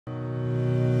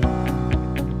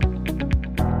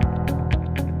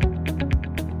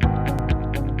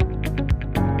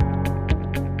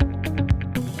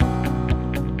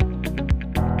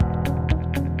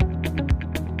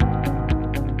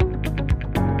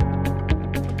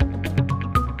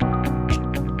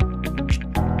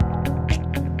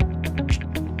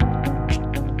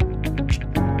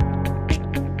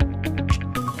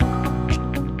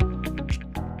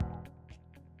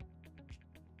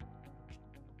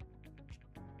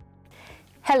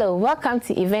Hello, welcome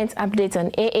to Event Update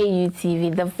on AAU TV,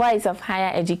 the voice of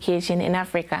higher education in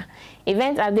Africa.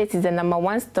 Event Update is the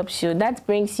 #1 stop show that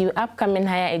brings you upcoming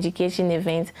higher education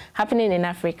events happening in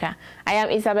Africa. I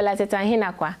am Isabella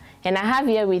Tetanhinakwa, and I have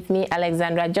here with me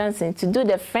Alexandra Johnson to do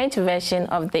the French version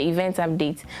of the Event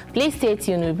Update. Please stay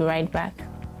tuned, we'll be right back.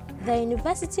 The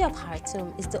University of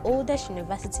Khartoum is the oldest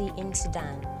university in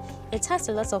Sudan. It has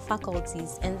a lot of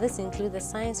faculties, and this includes the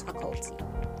Science Faculty.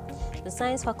 The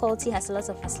Science Faculty has a lot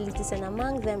of facilities, and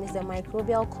among them is the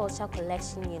Microbial Culture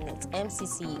Collection Unit,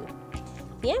 MCCU.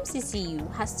 The MCCU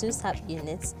has two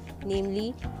sub-units,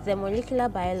 namely the Molecular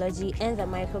Biology and the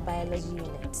Microbiology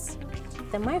units.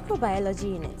 The Microbiology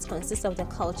unit consists of the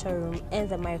Culture Room and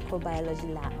the Microbiology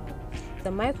Lab.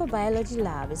 The Microbiology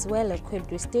Lab is well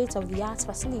equipped with state-of-the-art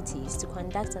facilities to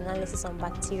conduct analysis on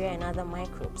bacteria and other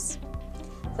microbes.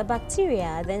 The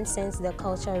bacteria then sent to the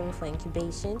culture room for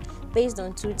incubation based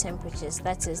on two temperatures,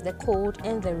 that is, the cold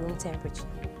and the room temperature.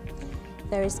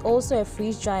 There is also a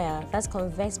freeze dryer that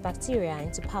converts bacteria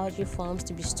into powdery forms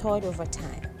to be stored over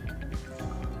time.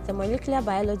 The molecular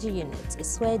biology unit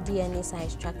is where DNAs are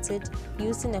extracted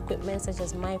using equipment such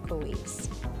as microwaves.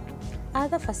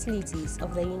 Other facilities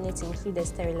of the unit include the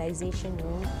sterilization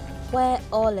room, where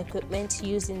all equipment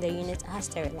used in the unit are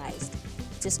sterilized.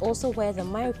 It is also where the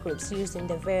microbes used in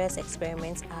the various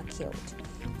experiments are killed.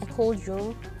 A cold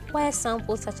room, where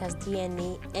samples such as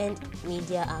DNA and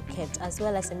media are kept, as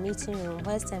well as a meeting room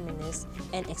where seminars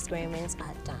and experiments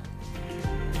are done.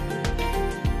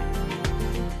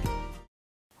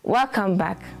 Welcome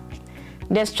back.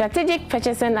 The Strategic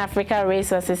Purchasing Africa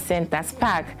Resources Center,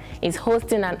 SPAC, is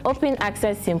hosting an open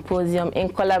access symposium in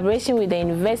collaboration with the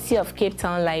University of Cape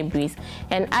Town Libraries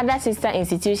and other sister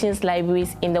institutions'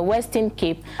 libraries in the Western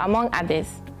Cape, among others.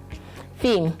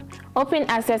 Theme: Open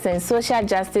Access and Social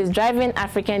Justice Driving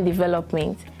African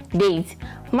Development. Date: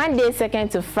 Monday 2nd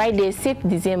to Friday 6th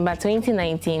December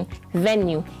 2019.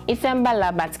 Venue: Itemba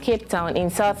Lab at Cape Town in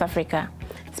South Africa.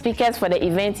 Speakers for the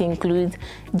event include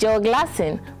Joe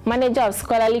Glasson, Manager of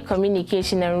Scholarly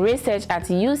Communication and Research at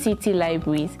UCT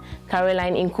Libraries,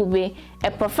 Caroline Nkube,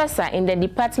 a professor in the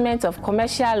Department of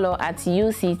Commercial Law at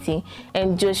UCT,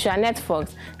 and Joshua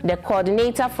Netfox, the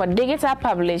coordinator for digital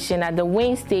publishing at the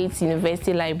Wayne State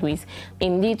University Libraries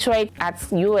in Detroit at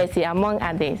USA, among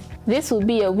others. This will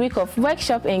be a week of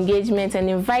workshop engagement and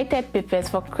invited papers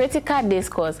for critical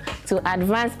discourse to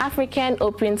advance African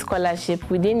open scholarship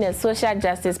within the social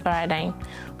justice paradigm.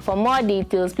 For more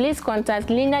details, please contact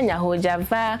Lina Nyahoja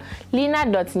via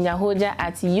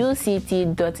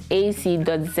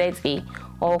lina.nyahoja@uct.ac.za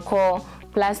or call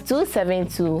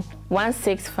 +272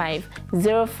 165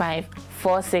 05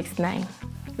 469.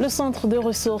 Le Centre de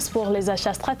ressources pour les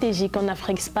achats stratégiques en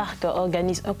Afrique, SPARC,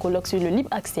 organise un colloque sur le libre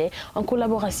accès en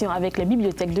collaboration avec les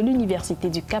bibliothèques de l'Université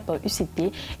du Cap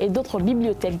UCT et d'autres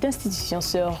bibliothèques d'institutions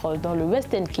sœurs dans le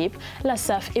Western Cape, la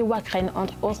SAF et Wakren,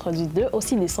 entre autres, du 2 au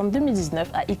 6 décembre 2019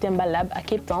 à Itemba Lab à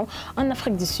Cape Town, en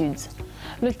Afrique du Sud.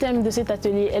 Le thème de cet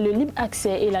atelier est le libre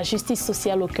accès et la justice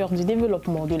sociale au cœur du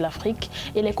développement de l'Afrique,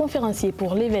 et les conférenciers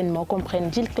pour l'événement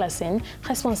comprennent Jill Classen,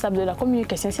 responsable de la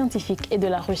communication scientifique et de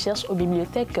la recherche aux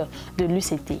bibliothèques de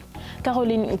l'UCT,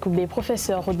 Caroline Nkube,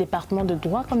 professeure au département de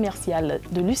droit commercial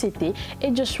de l'UCT,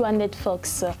 et Joshua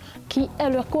Netfox, qui est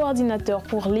le coordinateur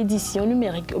pour l'édition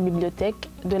numérique aux bibliothèques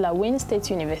de la Wayne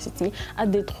State University à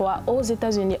Détroit, aux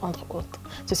États-Unis, entre autres.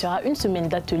 Ce sera une semaine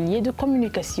d'ateliers de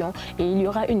communication et il y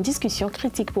aura une discussion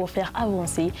critique pour faire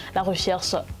avancer la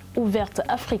recherche ouverte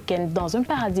africaine dans un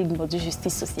paradigme de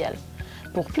justice sociale.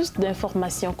 Pour plus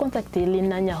d'informations, contactez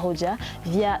Lena Nyahoja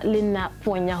via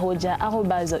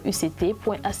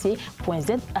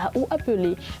lena.nyahoja@uct.ac.za ou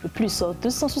appelez le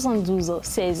 +272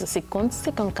 16 50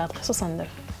 54 69.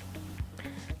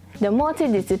 The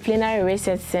Multidisciplinary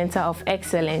Research Center of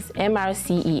Excellence,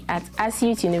 MRCE, at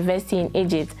Asyut University in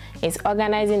Egypt is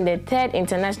organizing the 3rd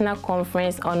International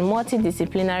Conference on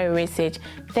Multidisciplinary Research,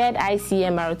 3rd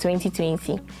ICMR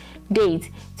 2020.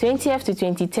 Date: 20th to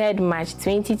 23rd March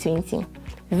 2020.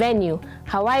 Venue: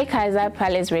 Hawaii Kaiser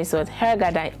Palace Resort,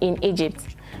 Hurghada in Egypt.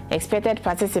 Expected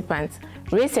participants: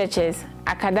 researchers,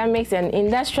 academics, and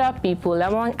industrial people,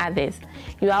 among others.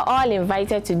 You are all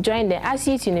invited to join the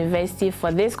Asyut University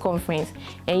for this conference,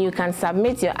 and you can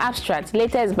submit your abstract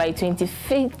latest by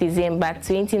 25th December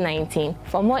 2019.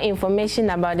 For more information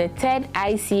about the 3rd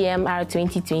ICMR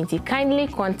 2020, kindly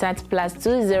contact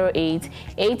 +208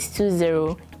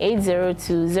 820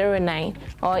 80209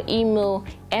 or email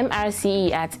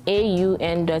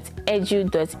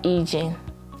mrce@aun.edu.eg.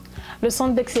 Le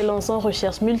Centre d'excellence en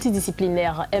recherche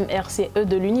multidisciplinaire MRCE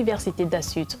de l'Université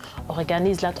d'Assut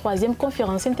organise la 3e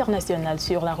conférence internationale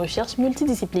sur la recherche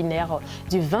multidisciplinaire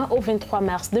du 20 au 23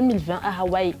 mars 2020 à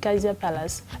Hawaii, Kaiser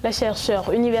Palace. Les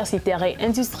chercheurs universitaires et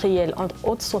industriels, entre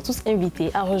autres, sont tous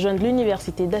invités à rejoindre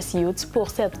l'Université d'Assut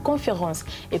pour cette conférence.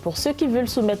 Et pour ceux qui veulent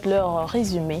soumettre leur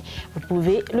résumé, vous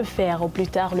pouvez le faire au plus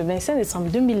tard le 25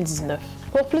 décembre 2019.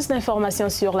 Pour plus d'informations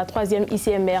sur la 3e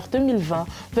ICMR 2020,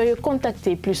 veuillez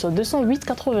contacter plus au 208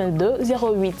 82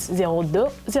 08 02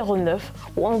 09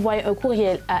 ou envoyer un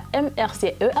courriel à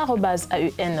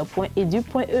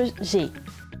mrce@aun.edu.eg.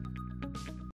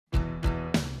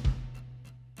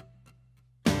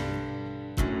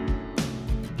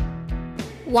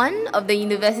 One of the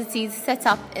universities set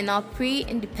up in our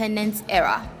pre-independence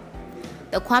era,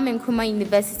 the Kwame Nkrumah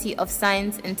University of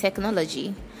Science and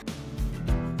Technology.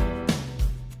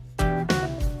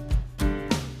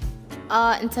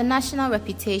 Our international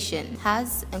reputation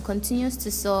has and continues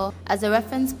to soar as a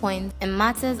reference point in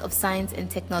matters of science and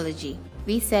technology,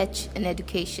 research and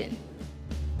education.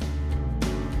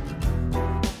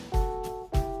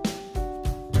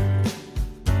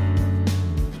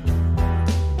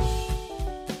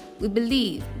 We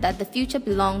believe that the future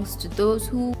belongs to those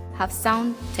who have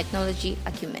sound technology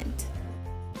acumen.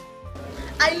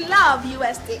 I love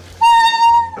USD.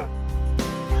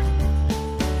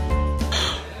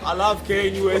 I love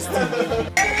KNUST.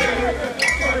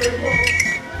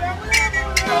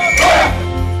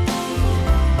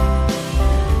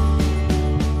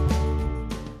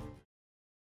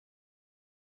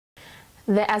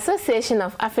 The Association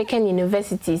of African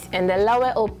Universities and the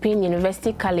Lower Open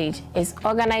University College is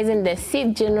organizing the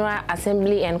 6th General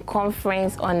Assembly and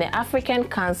Conference on the African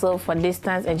Council for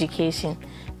Distance Education.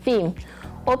 Theme: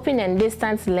 Open and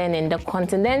Distance Learning, the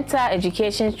Continental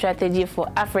Education Strategy for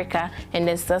Africa and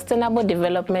the Sustainable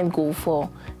Development Goal 4.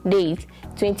 Date: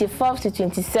 24th to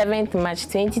 27th March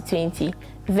 2020.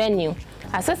 Venue: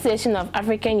 Association of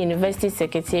African University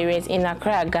Secretariats in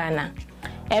Accra, Ghana.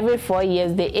 Every 4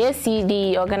 years, the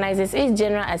ACDE organizes its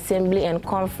General Assembly and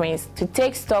Conference to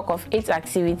take stock of its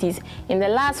activities in the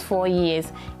last 4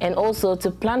 years and also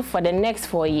to plan for the next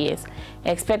 4 years.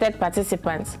 Expected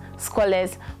participants: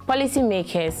 scholars,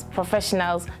 policymakers,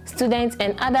 professionals, students,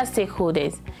 and other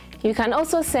stakeholders. You can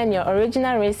also send your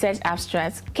original research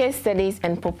abstracts, case studies,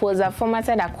 and proposal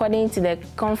formatted according to the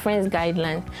conference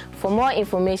guidelines. For more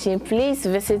information, please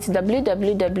visit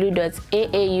www.aau.org.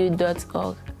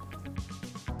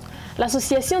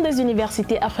 L'Association des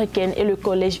universités africaines et le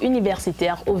Collège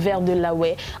universitaire ouvert de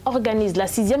l'Hawaï organisent la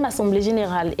 6e Assemblée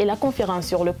générale et la conférence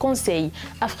sur le Conseil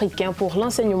africain pour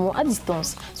l'enseignement à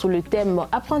distance sous le thème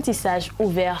 « Apprentissage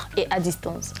ouvert et à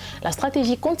distance. La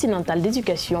stratégie continentale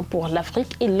d'éducation pour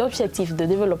l'Afrique et l'objectif de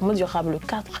développement durable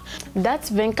 4 ». Date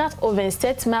 24 au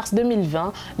 27 mars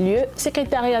 2020, lieu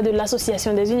secrétariat de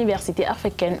l'Association des universités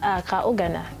africaines à Accra, au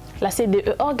Ghana. La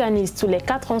CDE organise tous les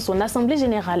 4 ans son assemblée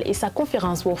générale et sa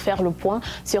conférence pour faire le point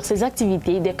sur ses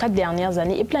activités des 4 dernières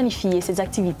années et planifier ses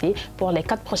activités pour les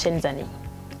 4 prochaines années.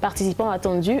 Participants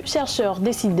attendus, chercheurs,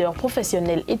 décideurs,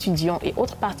 professionnels, étudiants et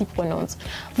autres parties prenantes.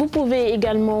 Vous pouvez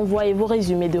également envoyer vos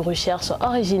résumés de recherche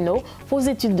originaux, vos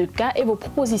études de cas et vos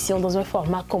propositions dans un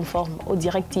format conforme aux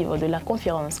directives de la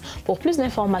conférence. Pour plus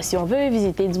d'informations, veuillez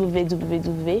visiter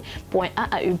www.aau.org.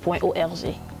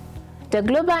 The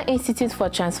Global Institute for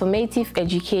Transformative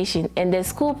Education and the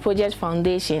School Project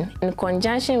Foundation, in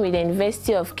conjunction with the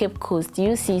University of Cape Coast,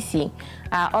 UCC,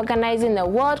 are organizing a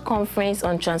World Conference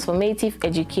on Transformative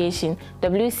Education,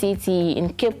 WCTE, in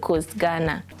Cape Coast,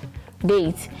 Ghana.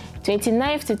 Date: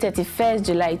 29th to 31st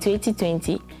July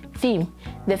 2020. Theme: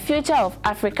 The Future of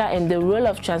Africa and the Role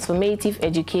of Transformative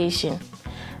Education.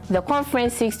 The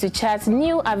conference seeks to chart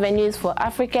new avenues for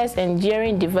Africa's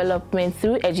enduring development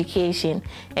through education.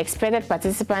 Expected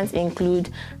participants include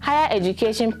higher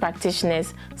education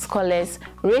practitioners, scholars,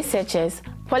 researchers,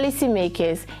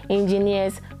 policymakers,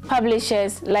 engineers,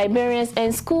 publishers, librarians,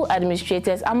 and school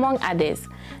administrators, among others.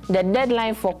 The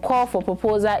deadline for call for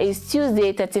proposal is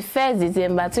Tuesday, 31st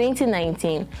December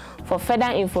 2019. For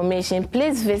further information,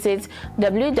 please visit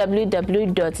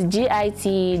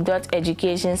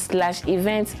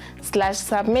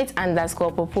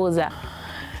www.gite.education/events/submit_proposal.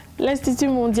 L'Institut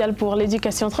mondial pour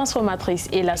l'éducation transformatrice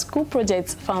et la School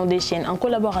Project Foundation, en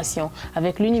collaboration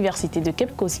avec l'Université de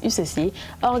Cape Coast UCC,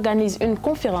 organisent une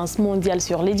conférence mondiale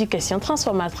sur l'éducation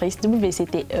transformatrice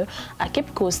WCTE à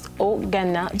Cape Coast au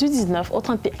Ghana du 19 au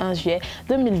 31 juillet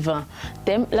 2020.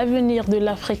 Thème: l'avenir de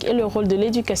l'Afrique et le rôle de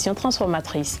l'éducation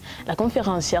transformatrice. La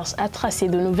conférence cherche à tracer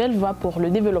de nouvelles voies pour le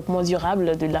développement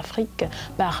durable de l'Afrique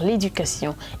par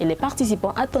l'éducation. Et les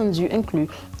participants attendus incluent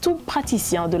tout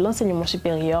praticien de l'enseignement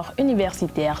supérieur professeurs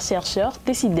universitaires, chercheurs,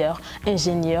 décideurs,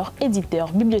 ingénieurs,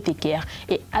 éditeurs, bibliothécaires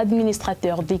et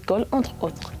administrateurs d'écoles, entre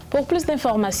autres. Pour plus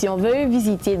d'informations, veuillez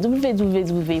visiter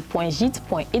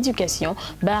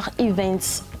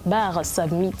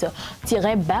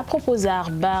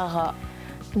www.git.education/events/submit-proposar.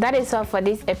 That is all for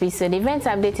this episode. Event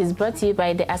Update is brought to you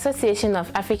by the Association of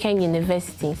African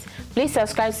Universities. Please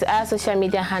subscribe to our social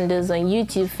media handles on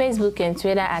YouTube, Facebook, and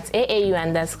Twitter at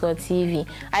AAU_TV.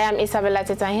 I am Isabella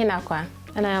Tetahinakwa.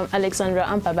 And I am Alexandra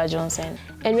Ampaba Johnson.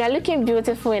 And we are looking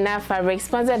beautiful in our fabric,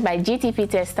 sponsored by GTP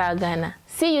Textile Ghana.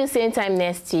 See you same time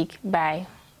next week. Bye.